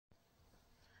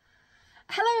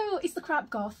it's the Crap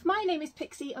Goth. My name is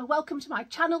Pixie and welcome to my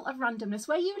channel of randomness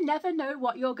where you never know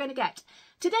what you're going to get.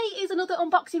 Today is another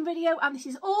unboxing video and this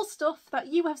is all stuff that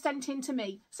you have sent in to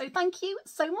me. So thank you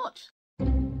so much.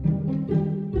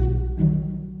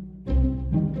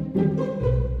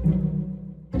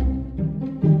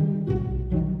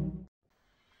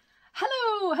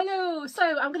 Hello,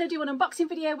 so I'm going to do an unboxing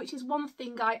video, which is one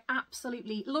thing I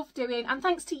absolutely love doing, and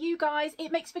thanks to you guys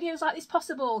it makes videos like this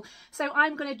possible. So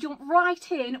I'm going to jump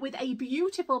right in with a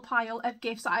beautiful pile of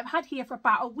gifts that I've had here for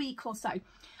about a week or so.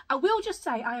 I will just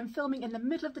say I am filming in the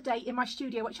middle of the day in my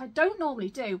studio, which I don't normally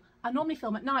do. I normally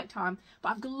film at night time, but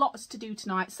I've got lots to do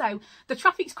tonight. So the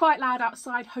traffic's quite loud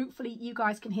outside. Hopefully you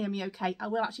guys can hear me okay. I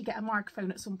will actually get a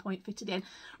microphone at some point fitted in.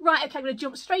 Right, okay, I'm going to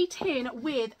jump straight in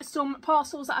with some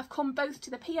parcels that have come both to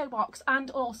the PO box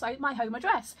and also my home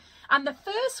address. And the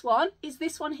first one is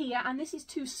this one here, and this is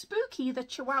to Spooky the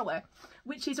Chihuahua,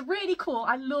 which is really cool.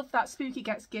 I love that Spooky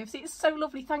gets gifts. It's so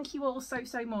lovely. Thank you all so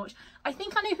much. I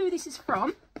think I know who this is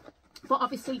from, but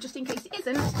obviously just in case it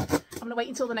isn't, I'm going to wait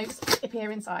until the notes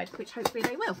appear inside, which hopefully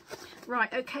they will.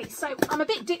 Right, okay, so I'm a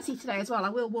bit ditzy today as well. I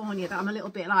will warn you that I'm a little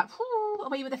bit like,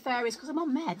 away with the fairies, because I'm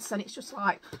on meds and it's just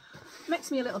like,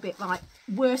 makes me a little bit like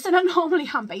worse than I normally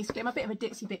am. Basically, I'm a bit of a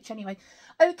ditzy bitch anyway.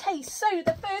 Okay, so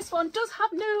the first one does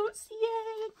have notes,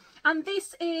 yay! And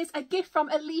this is a gift from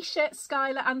Alicia,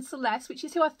 Skylar and Celeste, which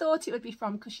is who I thought it would be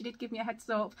from because she did give me a heads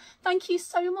up. Thank you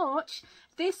so much.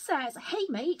 This says, hey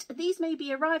mate, these may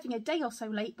be arriving a day or so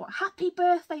late, but happy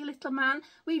birthday little man.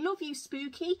 We love you,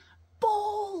 Spooky.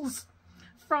 Balls!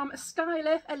 From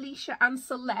Skylar, Alicia and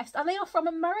Celeste, and they are from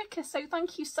America, so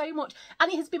thank you so much.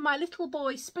 And it has been my little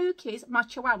boy Spooky's, my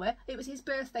chihuahua. It was his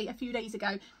birthday a few days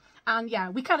ago, and yeah,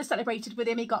 we kind of celebrated with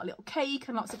him. He got a little cake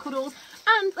and lots of cuddles,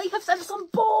 and they have sent us some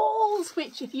balls,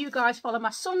 which if you guys follow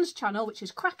my son's channel, which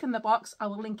is Crack in the Box, I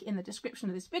will link it in the description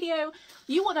of this video,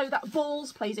 you will know that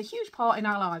balls plays a huge part in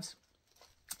our lives.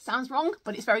 Sounds wrong,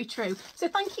 but it's very true. So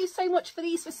thank you so much for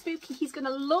these for Spooky. He's going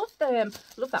to love them.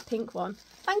 Love that pink one.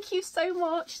 Thank you so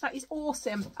much. That is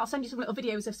awesome. I'll send you some little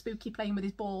videos of Spooky playing with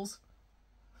his balls.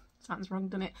 Sounds wrong,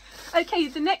 doesn't it? Okay,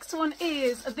 the next one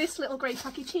is this little grey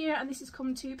package here, and this has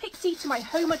come to Pixie, to my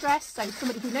home address, so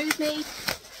somebody who knows me.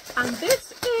 And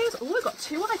this is, oh, we've got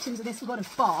two items in this. We've got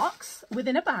a box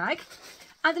within a bag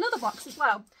and another box as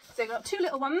well. So we've got two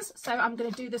little ones, so I'm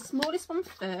going to do the smallest one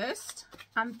first.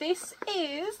 And this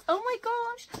is, oh my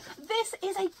gosh, this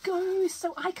is a ghost.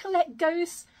 So I collect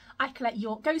ghosts. I collect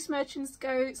York Ghost Merchants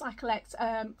ghosts. I collect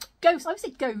ghosts. I would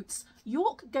say goats.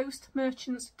 York Ghost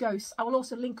Merchants ghosts. I will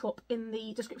also link up in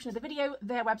the description of the video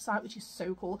their website, which is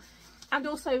so cool. And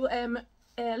also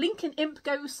Lincoln Imp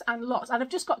ghosts and lots. And I've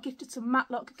just got gifted some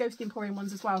Matlock Ghost Emporium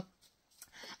ones as well.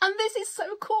 And this is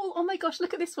so cool. Oh my gosh,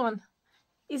 look at this one.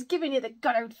 He's giving you the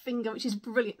good finger, which is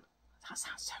brilliant. That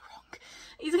sounds so wrong.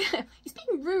 He's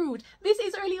being rude. This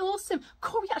is really awesome.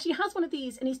 Corey actually has one of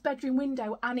these in his bedroom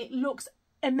window and it looks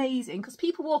amazing because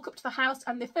people walk up to the house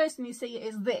and the first thing you see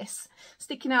is this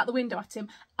sticking out the window at him.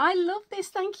 I love this.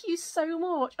 Thank you so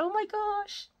much. Oh my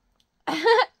gosh.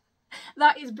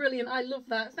 That is brilliant. I love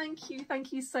that. Thank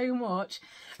you so much.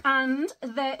 And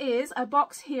there is a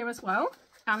box here as well.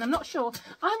 And I'm not sure.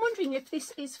 I'm wondering if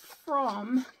this is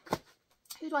from...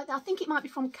 I think it might be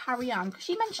from Carrie Ann, because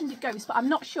she mentioned a ghost, but I'm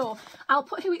not sure. I'll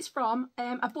put who it's from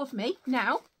above me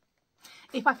now,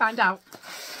 if I find out.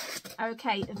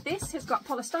 Okay, this has got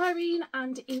polystyrene,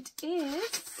 and it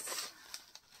is...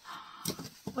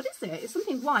 What is it? It's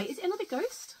something white. Is it another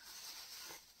ghost?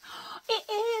 It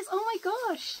is! Oh my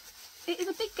gosh! It is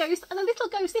a big ghost and a little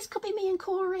ghost. This could be me and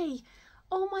Corey.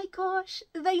 Oh my gosh,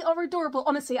 they are adorable.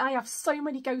 Honestly, I have so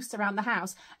many ghosts around the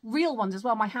house. Real ones as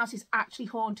well. My house is actually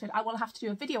haunted. I will have to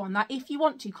do a video on that. If you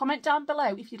want to, comment down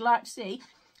below if you'd like to see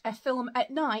a film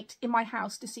at night in my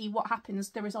house to see what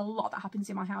happens. There is a lot that happens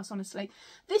in my house, honestly.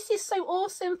 This is so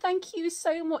awesome. Thank you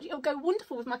so much. It'll go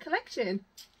wonderful with my collection.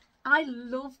 I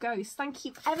love ghosts. Thank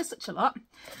you ever such a lot.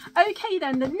 Okay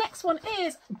then, the next one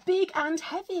is big and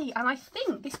heavy, and I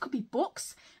think this could be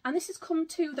books, and this has come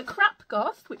to the Crap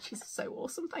Goth, which is so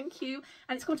awesome. Thank you.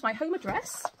 And it's come to my home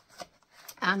address,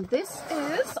 and this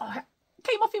is, oh, it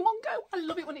came off in one go. I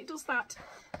love it when it does that.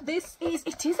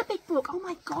 It is a big book. Oh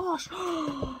my gosh.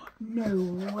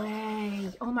 No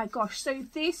way. Oh my gosh. So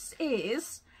this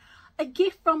is a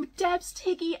gift from Debs,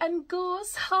 Tiggy and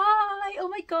Gus. Hi. Oh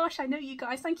my gosh, I know you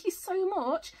guys. Thank you so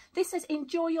much. This says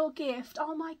enjoy your gift.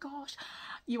 Oh my gosh.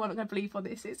 You aren't going to believe what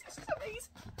this is. This is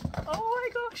amazing. Oh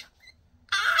my gosh.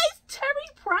 It's Terry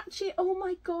Pratchett. Oh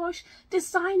my gosh.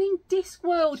 Designing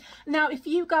Discworld. Now, if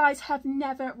you guys have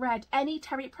never read any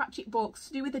Terry Pratchett books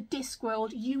to do with the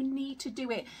Discworld, you need to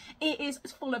do it. It is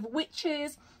full of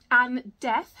witches and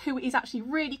Death, who is actually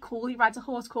really cool. He rides a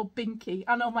horse called Binky,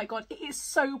 and oh my god, it is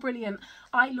so brilliant.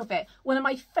 I love it. One of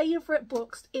my favourite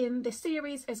books in this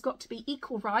series has got to be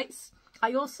Equal Rights.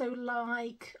 I also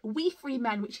like We Free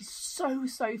Men, which is so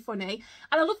funny,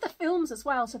 and I love the films as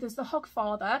well. So there's The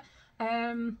Hogfather,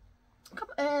 I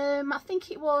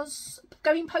think it was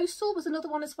Going Postal was another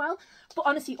one as well. But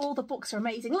honestly, all the books are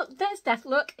amazing. Look, there's Death.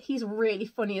 Look, he's really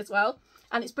funny as well,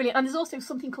 and it's brilliant. And there's also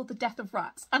something called The Death of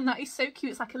Rats, and that is so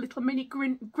cute. It's like a little mini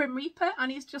Grim Reaper,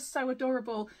 and he's just so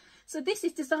adorable. So this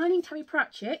is Designing Terry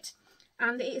Pratchett,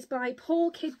 and it is by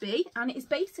Paul Kidby, and it is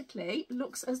basically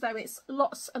looks as though it's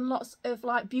lots and lots of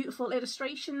like beautiful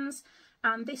illustrations.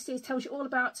 And this tells you all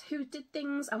about who did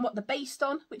things and what they're based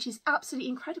on, which is absolutely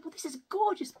incredible. This is a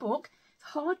gorgeous book. It's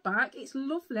hardback. It's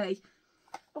lovely.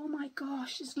 Oh my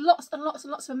gosh, there's lots and lots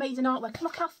and lots of amazing artwork.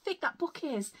 Look how thick that book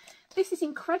is. This is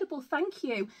incredible. Thank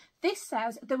you. This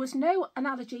says there was no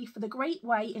analogy for the great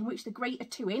way in which the great are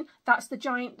doing. That's the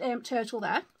giant turtle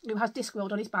there who has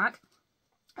Discworld on his back.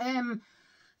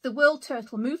 The world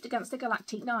turtle moved against the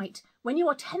galactic night. When you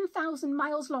are 10,000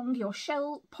 miles long, your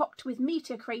shell pocked with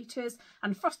meteor craters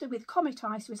and frosted with comet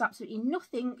ice, there is absolutely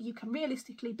nothing you can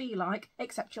realistically be like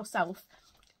except yourself.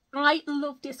 I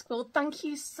love Discworld. Thank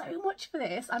you so much for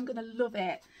this. I'm going to love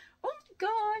it. Oh my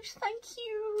gosh, thank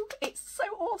you. It's so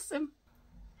awesome.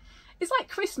 It's like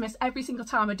Christmas every single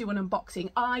time I do an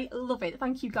unboxing. I love it.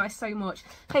 Thank you guys so much.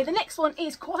 Okay, the next one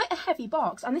is quite a heavy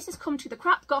box, and this has come to the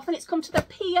Crap Goth, and it's come to the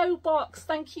PO box.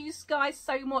 Thank you guys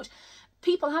so much.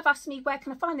 People have asked me where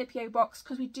can I find the PO box,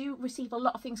 because we do receive a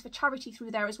lot of things for charity through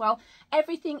there as well.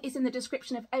 Everything is in the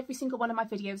description of every single one of my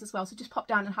videos as well, so just pop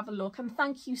down and have a look. And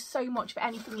thank you so much for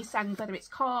anything you send, whether it's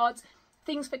cards,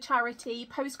 things for charity,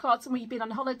 postcards somewhere you've been on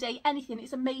holiday, anything.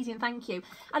 It's amazing. Thank you.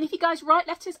 And if you guys write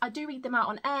letters, I do read them out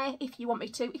on air if you want me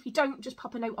to. If you don't, just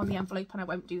pop a note on the envelope and I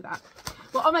won't do that.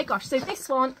 Well, oh my gosh, so this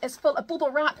one is full of bubble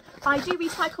wrap. I do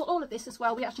recycle all of this as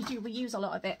well. We actually do reuse a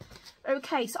lot of it.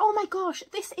 Okay, so oh my gosh,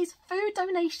 this is food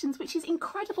donations, which is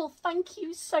incredible. Thank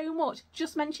you so much.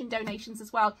 Just mentioned donations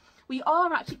as well. We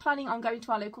are actually planning on going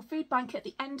to our local food bank at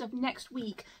the end of next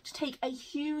week to take a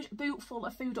huge boot full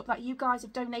of food up that you guys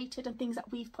have donated and things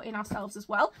that we've put in ourselves as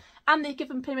well. And they've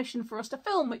given permission for us to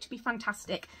film, which would be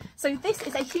fantastic. So this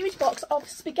is a huge box of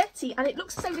spaghetti, and it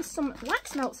looks as though there's some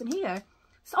wax melts in here.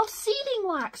 Oh,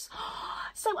 sealing wax.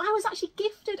 So I was actually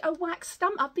gifted a wax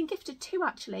stamp. I've been gifted two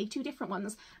actually, two different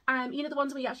ones. You know, the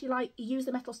ones where you actually like use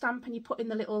the metal stamp and you put in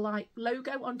the little like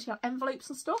logo onto your envelopes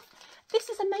and stuff. This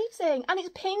is amazing, and it's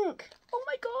pink. Oh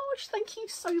my gosh, thank you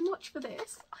so much for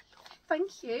this. I love it.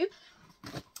 Thank you.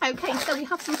 Okay, so we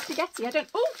have some spaghetti.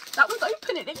 Oh, that one's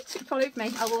open. It nearly took all over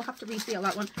me. I will have to reseal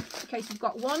that one. Okay, so we've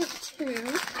got 1, 2,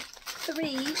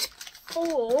 3,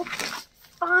 4,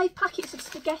 5 packets of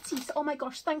spaghetti. So, oh my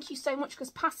gosh, thank you so much, because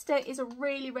pasta is a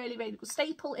really good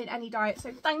staple in any diet.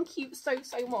 So thank you so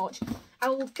much. I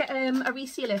will get a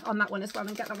resealer on that one as well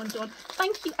and get that one done.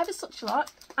 Thank you ever such a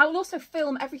lot. I will also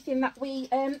film everything that we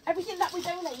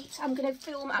donate. I'm going to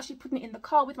film actually putting it in the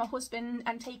car with my husband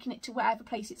and taking it to whatever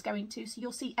place it's going to. So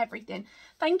you'll see everything.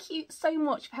 Thank you so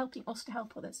much for helping us to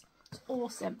help others. It's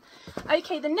awesome.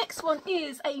 Okay, the next one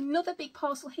is another big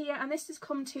parcel here, and this has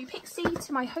come to Pixie,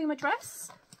 to my home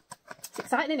address. It's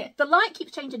exciting, isn't it? The light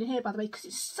keeps changing in here, by the way, because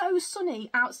it's so sunny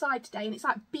outside today, and it's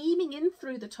like beaming in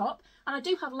through the top. And I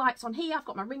do have lights on here. I've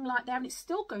got my ring light there, and it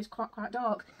still goes quite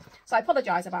dark. So I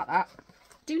apologise about that.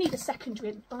 Do need a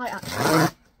secondary light actually. Oh,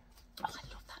 I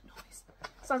love that noise.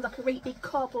 Sounds like a really big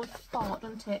cardboard fart,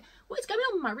 doesn't it? What is going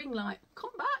on with my ring light?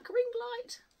 Come back, ring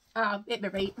light. It may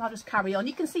be. I'll just carry on.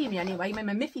 You can see me anyway. I'm in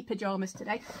my Miffy pyjamas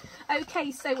today. Okay,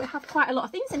 so we have quite a lot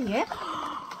of things in here.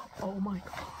 Oh my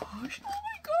gosh. Oh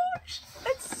my gosh.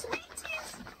 That's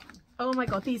sweeties. Oh my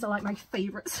god, these are like my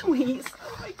favourite sweets.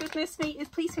 Oh my goodness me.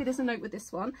 Please say there's a note with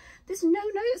this one. There's no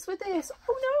notes with this.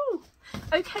 Oh no.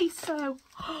 Okay, so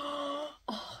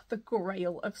the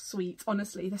grail of sweets,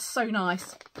 honestly, they're so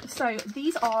nice. So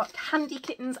these are candy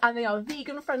kittens, and they are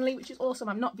vegan friendly, which is awesome.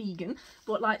 I'm not vegan,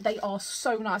 but like they are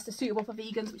so nice. They're suitable for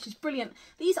vegans, which is brilliant.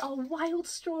 These are wild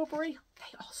strawberry.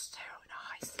 They are so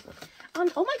nice.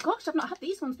 And oh my gosh, I've not had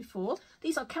these ones before.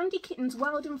 These are candy kittens,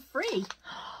 wild and free.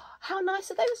 How nice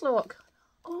do those look?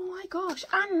 Oh my gosh.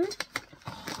 And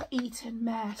Eton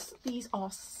mess. These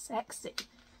are sexy.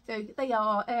 So they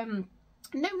are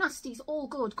no nasties, all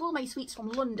good. Gourmet sweets from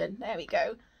London. There we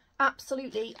go.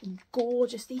 Absolutely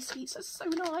gorgeous. These sweets are so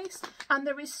nice. And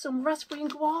there is some raspberry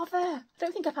and guava. I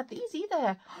don't think I've had these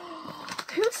either.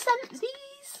 Who sent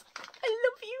these? I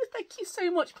love you. Thank you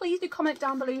so much. Please do comment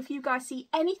down below if you guys see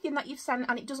anything that you've sent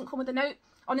and it doesn't come with a note.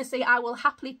 Honestly, I will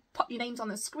happily pop your names on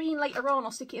the screen later on,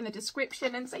 or stick it in the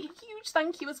description, and say a huge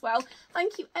thank you as well.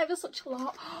 Thank you ever such a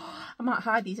lot. I might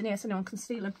hide these in here so no one can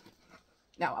steal them.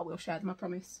 No, I will share them, I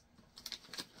promise.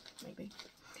 Maybe.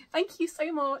 Thank you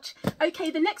so much.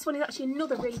 Okay, the next one is actually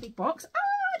another really big box.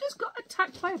 I just got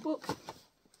attacked by a book.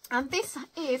 And this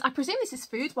is, I presume this is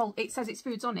food. Well, it says it's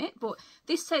foods on it, but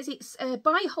this says it's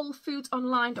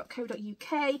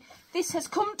buywholefoodsonline.co.uk. This has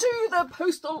come to the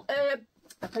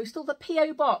the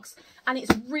PO box, and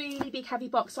it's really big, heavy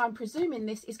box. So I'm presuming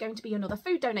this is going to be another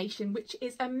food donation, which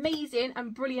is amazing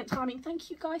and brilliant timing.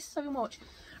 Thank you guys so much.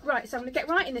 Right, so I'm going to get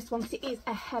right in this one because it is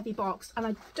a heavy box, and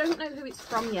I don't know who it's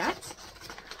from yet.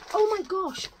 Oh my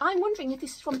gosh, I'm wondering if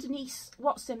this is from Denise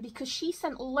Watson, because she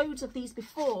sent loads of these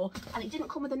before and it didn't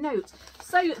come with a note.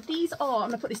 So these are, I'm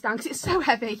going to put this down because it's so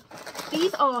heavy.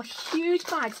 These are huge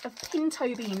bags of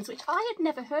pinto beans, which I had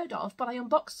never heard of, but I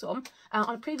unboxed some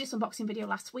on a previous unboxing video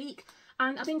last week.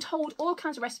 And I've been told all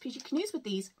kinds of recipes you can use with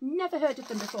these. Never heard of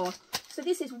them before. So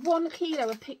this is 1 kilo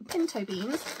of pinto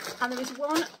beans, and there is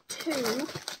 1, 2,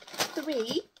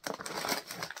 3,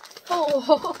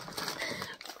 4...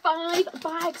 5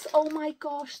 bags. Oh my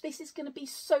gosh, this is going to be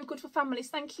so good for families.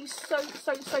 Thank you so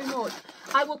much.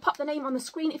 I will pop the name on the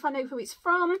screen if I know who it's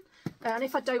from, and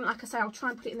if I don't, like I say, I'll try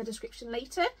and put it in the description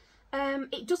later.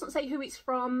 It doesn't say who it's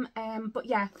from, but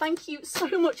yeah, thank you so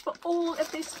much for all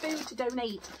of this food to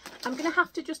donate. I'm going to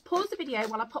have to just pause the video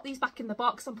while I pop these back in the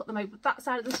box and put them over that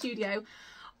side of the studio.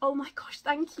 Oh my gosh,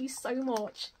 thank you so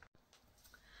much.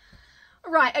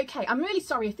 Right, okay, I'm really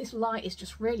sorry if this light is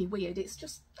just really weird. It's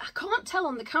just, I can't tell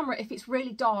on the camera if it's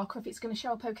really dark or if it's going to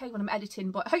show up okay when I'm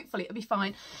editing, but hopefully it'll be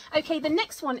fine. Okay, the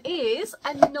next one is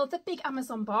another big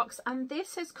Amazon box, and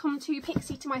this has come to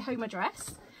Pixie to my home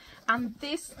address. And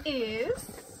this is,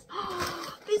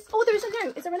 oh, there is a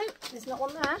note. Is there a note? There's not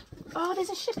one there. Oh, there's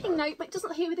a shipping note, but it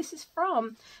doesn't say who this is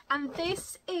from. And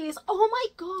this is, oh my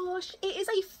gosh, it is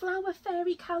a flower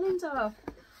fairy calendar.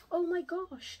 Oh my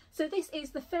gosh. So this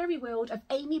is the Fairy World of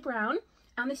Amy Brown,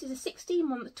 and this is a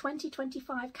 16-month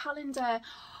 2025 calendar.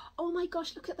 Oh my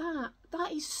gosh, look at that.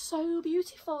 That is so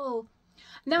beautiful.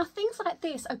 Now, things like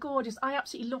this are gorgeous. I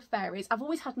absolutely love fairies. I've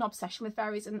always had an obsession with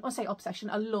fairies, and I say obsession,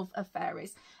 a love of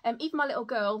fairies. Even my little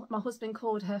girl, my husband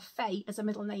called her Faye as a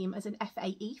middle name, as an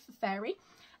F-A-E for fairy.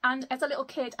 And as a little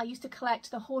kid, I used to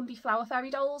collect the Hornby Flower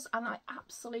Fairy dolls, and I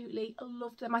absolutely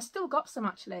loved them. I still got some,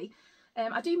 actually.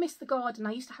 I do miss the garden.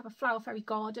 I used to have a flower fairy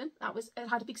garden. It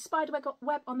had a big spider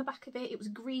web on the back of it. It was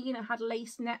green and had a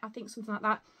lace net, I think, something like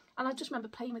that. And I just remember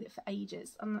playing with it for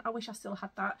ages, and I wish I still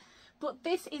had that. But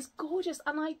this is gorgeous,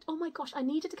 and oh my gosh, I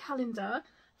needed a calendar.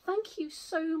 Thank you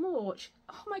so much.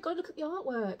 Oh my god, look at the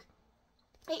artwork.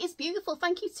 It is beautiful.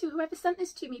 Thank you to whoever sent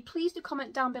this to me. Please do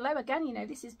comment down below. Again, you know,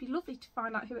 this is be lovely to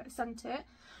find out who sent it.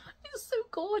 It's so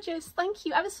gorgeous. Thank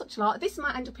you ever such a lot. This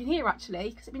might end up in here,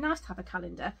 actually, because it'd be nice to have a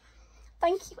calendar.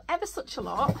 Thank you ever such a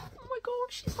lot. Oh my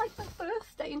gosh, it's like my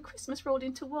birthday and Christmas rolled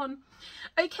into one.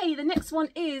 Okay, the next one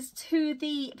is to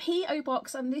the PO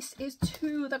box, and this is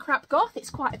to the Crap Goth. It's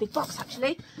quite a big box,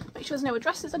 actually. Make sure there's no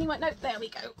addresses anyway. No, there we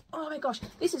go. Oh my gosh,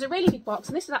 this is a really big box,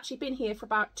 and this has actually been here for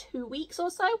about 2 weeks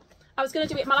or so. I was going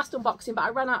to do it in my last unboxing, but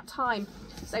I ran out of time.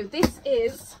 So this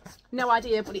is, no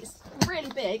idea, but it's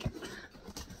really big.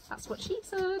 That's what she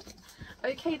said.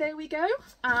 Okay, there we go,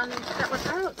 and that went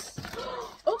out.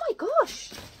 Oh my gosh,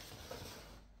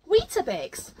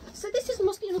 Weetabix. So this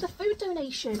must be another food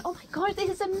donation. Oh my god,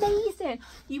 this is amazing.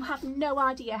 You have no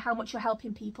idea how much you're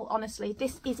helping people, honestly.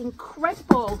 This is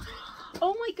incredible.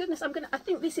 Oh my goodness, I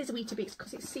think this is Weetabix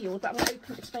because it's sealed, but I'm going to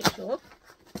open it to make sure.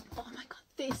 Oh my god,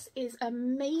 this is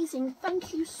amazing.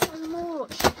 Thank you so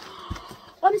much.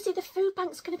 Honestly, the food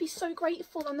bank's going to be so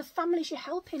grateful, and the families you're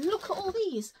helping. Look at all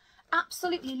these.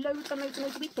 Absolutely loads and loads and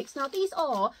loads of Weetabix. Now these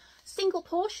are single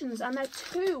portions, and they're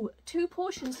two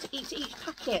portions to each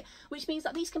packet, which means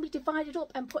that these can be divided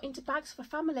up and put into bags for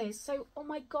families. So oh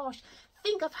my gosh,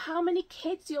 think of how many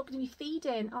kids you're going to be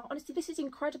feeding. Oh, honestly, this is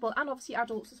incredible, and obviously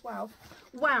adults as well.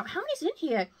 Wow, how many is in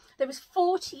here? There was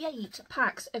 48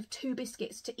 packs of 2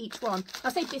 biscuits to each one.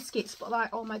 I say biscuits, but like,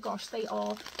 oh my gosh, they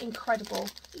are incredible.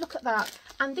 Look at that.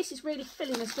 And this is really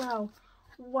filling as well.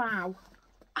 Wow.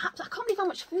 I can't believe how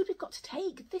much food we've got to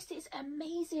take. This is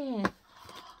amazing.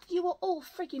 You are all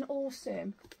frigging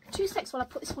awesome. 2 seconds while I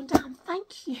put this one down.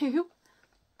 Thank you.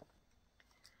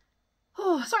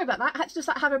 Oh, sorry about that. I had to just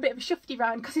like have a bit of a shufty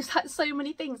round because it's like so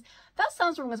many things. That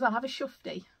sounds wrong as well. Have a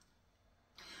shufty.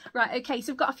 Right, okay,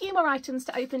 so we've got a few more items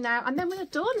to open now, and then we're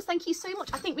done. Thank you so much.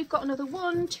 I think we've got another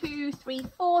 1, 2, 3,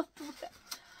 4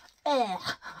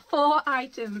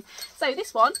 items. So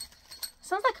this one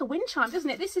sounds like a wind chime, doesn't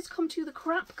it? This has come to the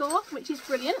Crap Goth, which is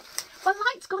brilliant. My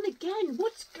light's gone again.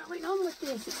 What's going on with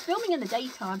this? It's filming in the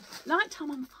daytime.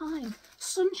 Nighttime, I'm fine.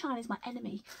 Sunshine is my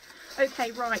enemy.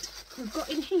 Okay, right. We've got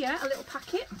in here a little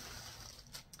packet.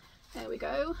 There we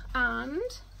go. And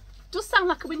it does sound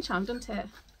like a wind chime, doesn't it?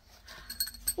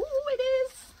 Oh, it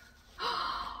is.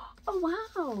 Oh,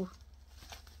 wow.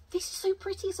 This is so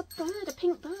pretty. It's a bird, a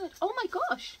pink bird. Oh my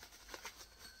gosh.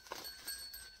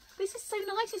 This is so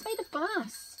nice. It's made of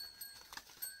glass.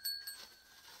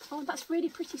 Oh, that's really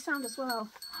pretty sound as well.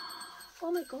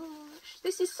 Oh my gosh.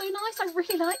 This is so nice. I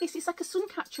really like this. It's like a sun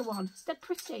catcher one. It's dead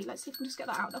pretty. Let's see if we can just get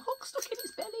that out. The hook stuck in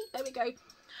its belly. There we go.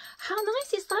 How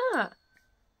nice is that?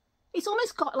 It's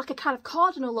almost got like a kind of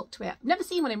cardinal look to it. I've never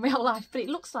seen one in real life, but it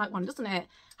looks like one, doesn't it?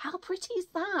 How pretty is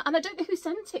that? And I don't know who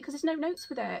sent it because there's no notes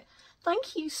with it.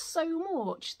 Thank you so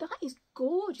much. That is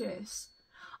gorgeous.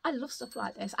 I love stuff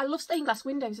like this. I love stained glass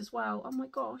windows as well. Oh my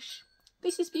gosh.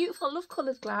 This is beautiful. I love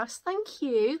coloured glass. Thank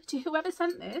you to whoever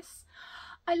sent this.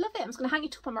 I love it. I'm just going to hang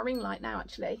it up on my ring light now,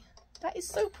 actually. That is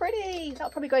so pretty. That'll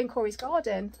probably go in Kori's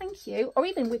garden. Thank you. Or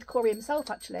even with Kori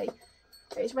himself, actually.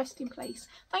 It's resting place.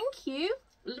 Thank you.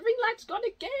 The ring light's gone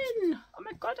again. Oh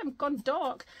my god, I'm gone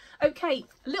dark. Okay,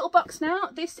 little box now.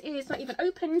 This is not even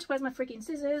opened. Where's my frigging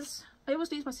scissors? I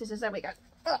always lose my scissors. There we go.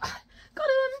 Ugh, got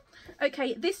them.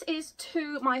 Okay, this is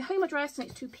to my home address and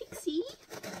it's to Pixie.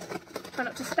 Try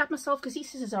not to stab myself because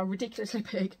these scissors are ridiculously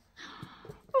big.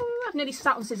 Oh, I've nearly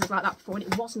sat on scissors like that before and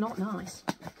it was not nice.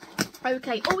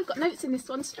 Okay, oh, we've got notes in this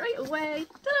one straight away.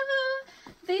 Ta-da!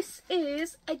 This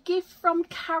is a gift from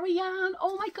Carrie-Ann.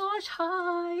 Oh my gosh,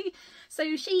 hi.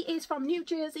 So she is from New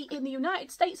Jersey in the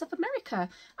United States of America.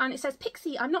 And it says,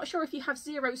 Pixie, I'm not sure if you have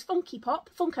Zero's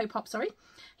Funko Pop, sorry.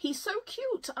 He's so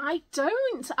cute. I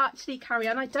don't actually,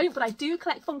 Carrie-Ann, I don't, but I do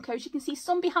collect Funkos. You can see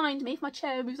some behind me if my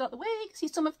chair moves out the way. You can see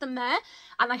some of them there.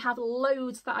 And I have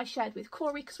loads that I shared with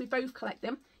Kori because we both collect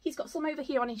them. He's got some over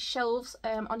here on his shelves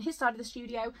on his side of the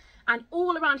studio, and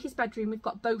all around his bedroom we've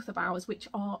got both of ours, which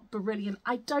are brilliant.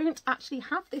 I don't actually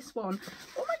have this one.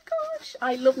 Oh my gosh,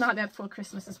 I love Nightmare Before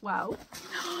Christmas as well.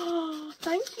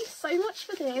 Thank you so much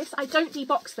for this. I don't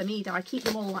debox them either. I keep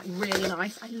them all like really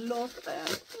nice. I love them.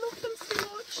 Love them so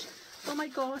much. Oh my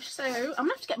gosh. So I'm gonna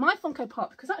have to get my Funko Pop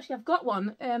because actually I've got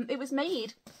one. It was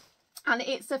made. And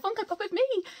it's a Funko Pop with me,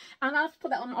 and I'll have to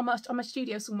put that on my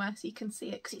studio somewhere so you can see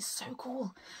it because it's so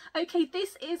cool. Okay,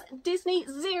 this is Disney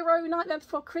Zero Nightmare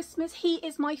Before Christmas. He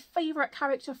is my favourite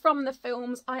character from the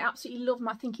films. I absolutely love him.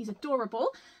 I think he's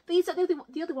adorable. These are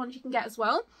the other ones you can get as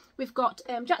well. We've got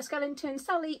Jack Skellington,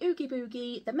 Sally, Oogie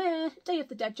Boogie, the Mayor, Day of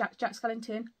the Dead, Jack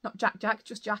Skellington, not Jack,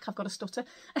 just Jack, I've got a stutter.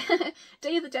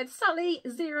 Day of the Dead, Sally,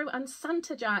 Zero and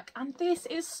Santa Jack. And this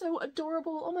is so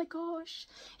adorable. Oh my gosh.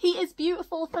 He is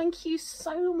beautiful. Thank you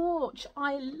so much.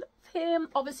 I love him.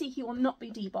 Obviously he will not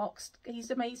be deboxed.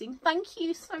 He's amazing. Thank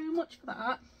you so much for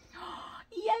that.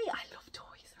 Yay, I love toys.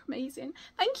 Amazing.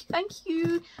 Thank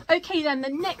you. Okay, then the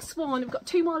next one, we've got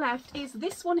two more left, is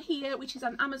this one here, which is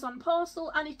an Amazon parcel,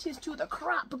 and it is to the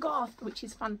Crap Goth, which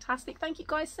is fantastic. Thank you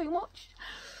guys so much.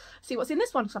 See what's in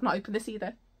this one because I've not opened this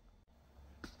either.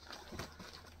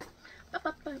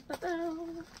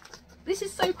 This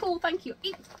is so cool. Thank you.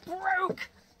 It broke.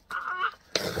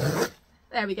 Ah.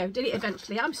 There we go. Did it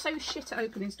eventually. I'm so shit at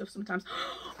opening stuff sometimes.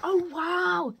 Oh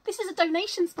wow, this is a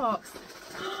donations box.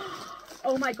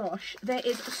 Oh my gosh, there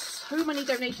is so many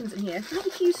donations in here.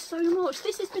 Thank you so much.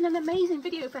 This has been an amazing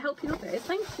video for helping others.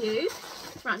 Thank you.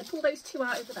 Right, I'm going to pull those two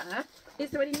out over there.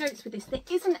 Is there any notes with this? There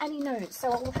isn't any notes,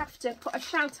 so I will have to put a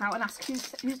shout out and ask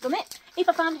who's done it. If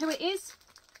I find who it is,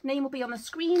 name will be on the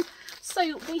screen.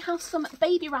 So we have some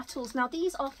baby rattles. Now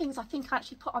these are things I think I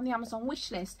actually put on the Amazon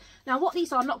wish list. Now what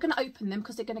these are, I'm not going to open them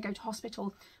because they're going to go to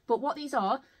hospital, but what these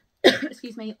are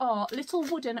excuse me, are little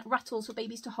wooden rattles for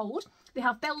babies to hold. They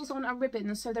have bells on and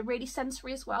ribbons, so they're really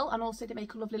sensory as well, and also they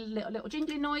make a lovely little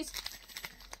jingling noise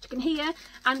you can hear.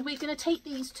 And we're going to take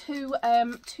these to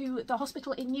the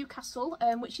hospital in Newcastle,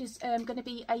 which is going to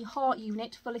be a heart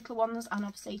unit for little ones, and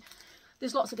obviously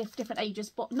there's lots of different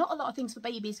ages, but not a lot of things for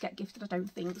babies get gifted, I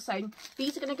don't think. So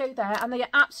these are going to go there, and they are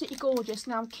absolutely gorgeous.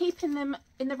 Now I'm keeping them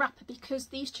in the wrapper because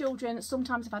these children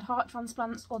sometimes have had heart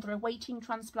transplants, or they're awaiting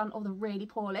transplant, or they're really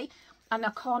poorly, and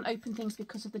I can't open things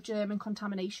because of the germ and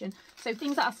contamination. So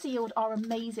things that are sealed are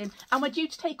amazing, and we're due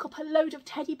to take up a load of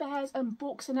teddy bears and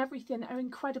books and everything that are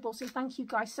incredible. So thank you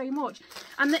guys so much.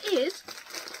 And there is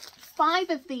 5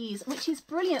 of these, which is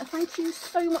brilliant. Thank you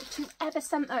so much to whoever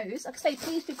sent those. Like I say,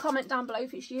 please do comment down below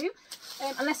if it's you,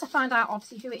 unless I find out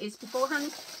obviously who it is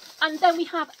beforehand. And then we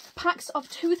have packs of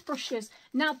toothbrushes.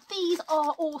 Now these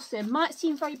are awesome. Might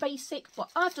seem very basic, but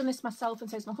I've done this myself and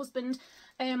so has my husband.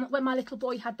 When my little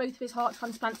boy had both of his heart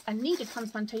transplants and needed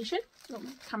transplantation, oh,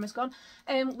 my camera's gone,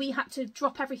 we had to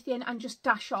drop everything and just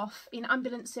dash off in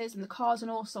ambulances and the cars and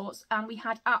all sorts, and we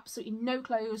had absolutely no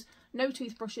clothes, no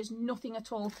toothbrushes, nothing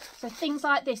at all. So things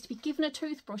like this, to be given a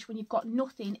toothbrush when you've got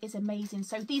nothing, is amazing.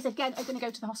 So these again are going to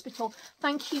go to the hospital.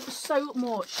 Thank you so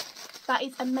much. That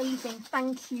is amazing.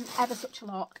 Thank you ever such a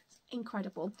lot.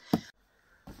 Incredible.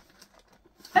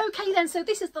 Okay then, so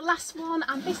this is the last one,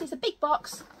 and this is a big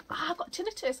box. I've got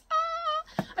tinnitus.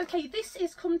 Okay, this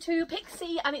is come to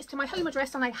Pixie and it's to my home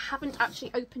address, and I haven't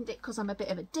actually opened it because I'm a bit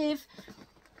of a div.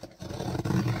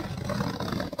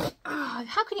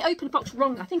 How can you open a box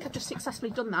wrong? I think I've just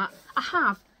successfully done that. I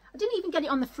have. I didn't even get it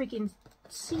on the frigging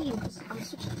scene because I'm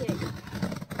such a dick.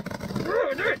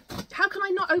 How can I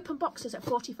not open boxes at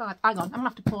 45? Hang on, I'm gonna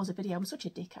have to pause the video. I'm such a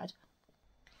dickhead.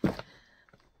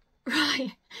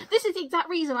 Right, this is the exact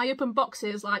reason I open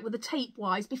boxes, like with the tape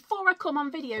wise, before I come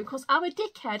on video, because I'm a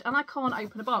dickhead and I can't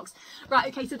open a box. Right,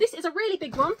 okay, so this is a really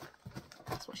big one.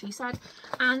 That's what she said.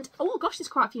 And oh gosh, there's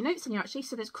quite a few notes in here actually.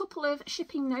 So there's a couple of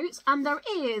shipping notes, and there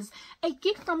is a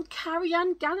gift from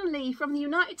Carrie-Ann Ganley from the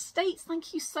United States.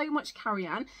 Thank you so much,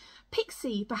 Carrie-Ann.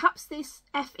 Pixie, perhaps this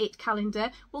F It calendar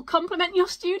will complement your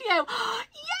studio.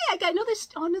 Yay, I get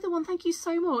another one. Thank you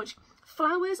so much.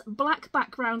 Flowers, black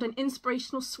background and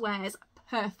inspirational swears.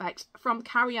 Perfect. From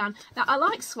Carrie-Ann. Now I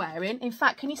like swearing. In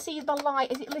fact, can you see the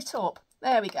light? Is it lit up?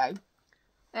 There we go.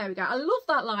 There we go. I love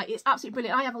that light. It's absolutely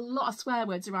brilliant. I have a lot of swear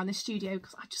words around this studio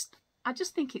because I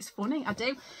just think it's funny. I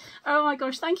do. Oh my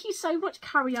gosh. Thank you so much,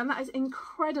 Carrie-Ann. That is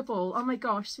incredible. Oh my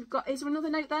gosh. So we've got, is there another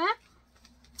note there?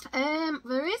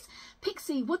 There is.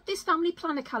 Pixie, would this family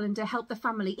planner calendar help the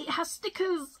family? It has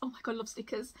stickers. Oh my god, I love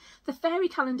stickers. The fairy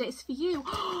calendar is for you.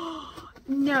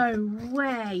 No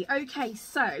way. Okay,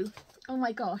 so, oh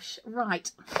my gosh,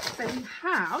 right. So we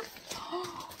have,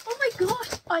 oh my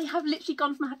gosh, I have literally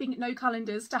gone from having no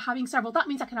calendars to having several. That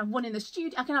means I can have one in the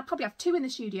studio. I can probably have two in the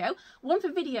studio, one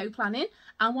for video planning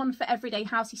and one for everyday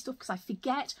housey stuff because I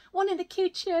forget, one in the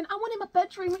kitchen and one in my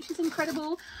bedroom, which is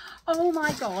incredible. Oh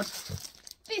my god.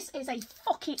 This is a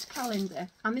fuck it calendar,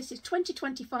 and this is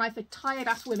 2025 for tired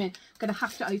ass women. I'm going to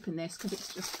have to open this because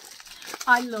it's just,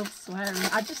 I love swearing.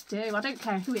 I just do. I don't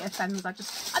care who it offends. I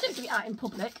don't do it out in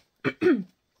public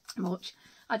much.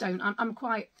 I don't. I'm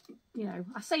quite, you know,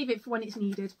 I save it for when it's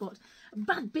needed, but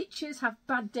bad bitches have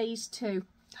bad days too.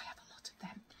 I have a lot of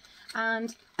them.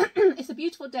 And it's a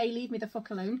beautiful day. Leave me the fuck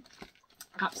alone.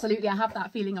 Absolutely. I have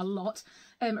that feeling a lot.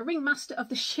 Ringmaster of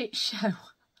the shit show.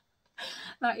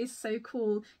 That is so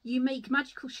cool. You make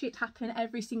magical shit happen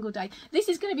every single day. This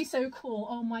is going to be so cool.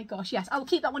 Oh my gosh. Yes, I'll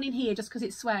keep that one in here just because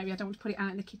it's sweary. I don't want to put it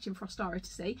out in the kitchen for Ostara to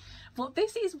see. But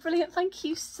this is brilliant. Thank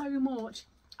you so much.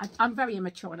 I'm very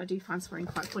immature and I do find swearing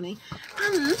quite funny.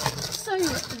 And so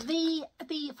the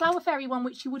Flower Fairy one,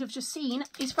 which you would have just seen,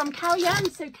 is from Carrie-Ann.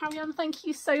 So Carrie-Ann, thank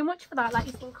you so much for that. That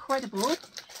is incredible.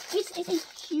 This is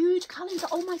a huge calendar.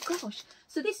 Oh my gosh.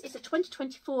 So this is a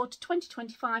 2024 to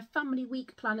 2025 family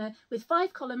week planner with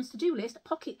 5 columns, to-do list,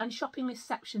 pocket and shopping list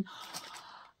section.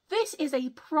 This is a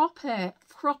proper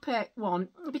one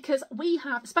because we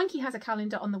have, Spanky has a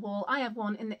calendar on the wall. I have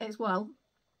one in as well.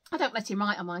 I don't let him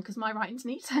write on mine because my writing's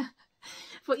neat.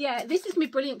 But yeah, this is going to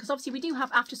be brilliant because obviously we do have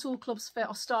after school clubs for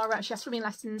Ostara. She has swimming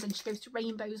lessons and she goes to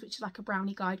Rainbows, which is like a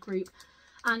brownie guide group.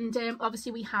 And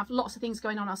obviously we have lots of things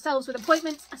going on ourselves with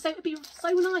appointments. So it would be so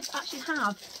nice to actually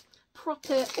have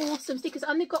proper awesome stickers,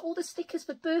 and they've got all the stickers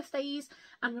for birthdays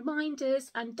and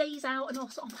reminders and days out and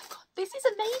also, oh my god, this is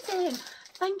amazing.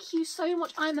 Thank you so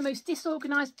much. I'm the most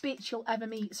disorganized bitch you'll ever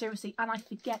meet, seriously, and I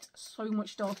forget so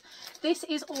much stuff. This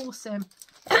is awesome.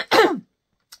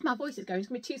 My voice is going. It's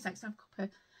going to be 2 seconds. I have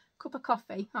a cup of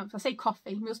coffee. Oh, if I say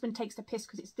coffee, my husband takes the piss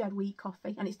because it's dead weak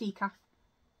coffee and it's decaf.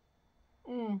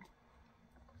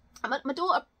 My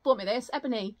daughter bought me this,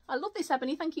 Ebony. I love this,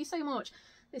 Ebony. Thank you so much.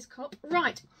 This cup.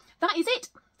 Right, that is it.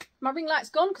 My ring light's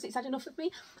gone because it's had enough of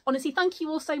me. Honestly, thank you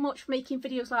all so much for making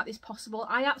videos like this possible.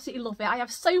 I absolutely love it. I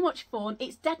have so much fun.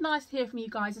 It's dead nice to hear from you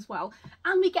guys as well.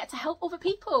 And we get to help other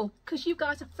people because you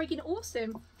guys are frigging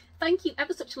awesome. Thank you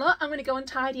ever such a lot. I'm going to go and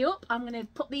tidy up. I'm going to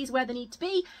put these where they need to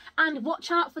be. And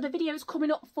watch out for the videos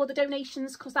coming up for the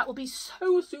donations because that will be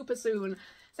so super soon.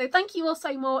 So thank you all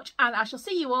so much. And I shall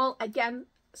see you all again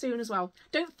soon as well.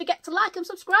 Don't forget to like and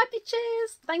subscribe,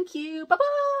 bitches. Thank you. Bye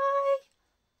bye.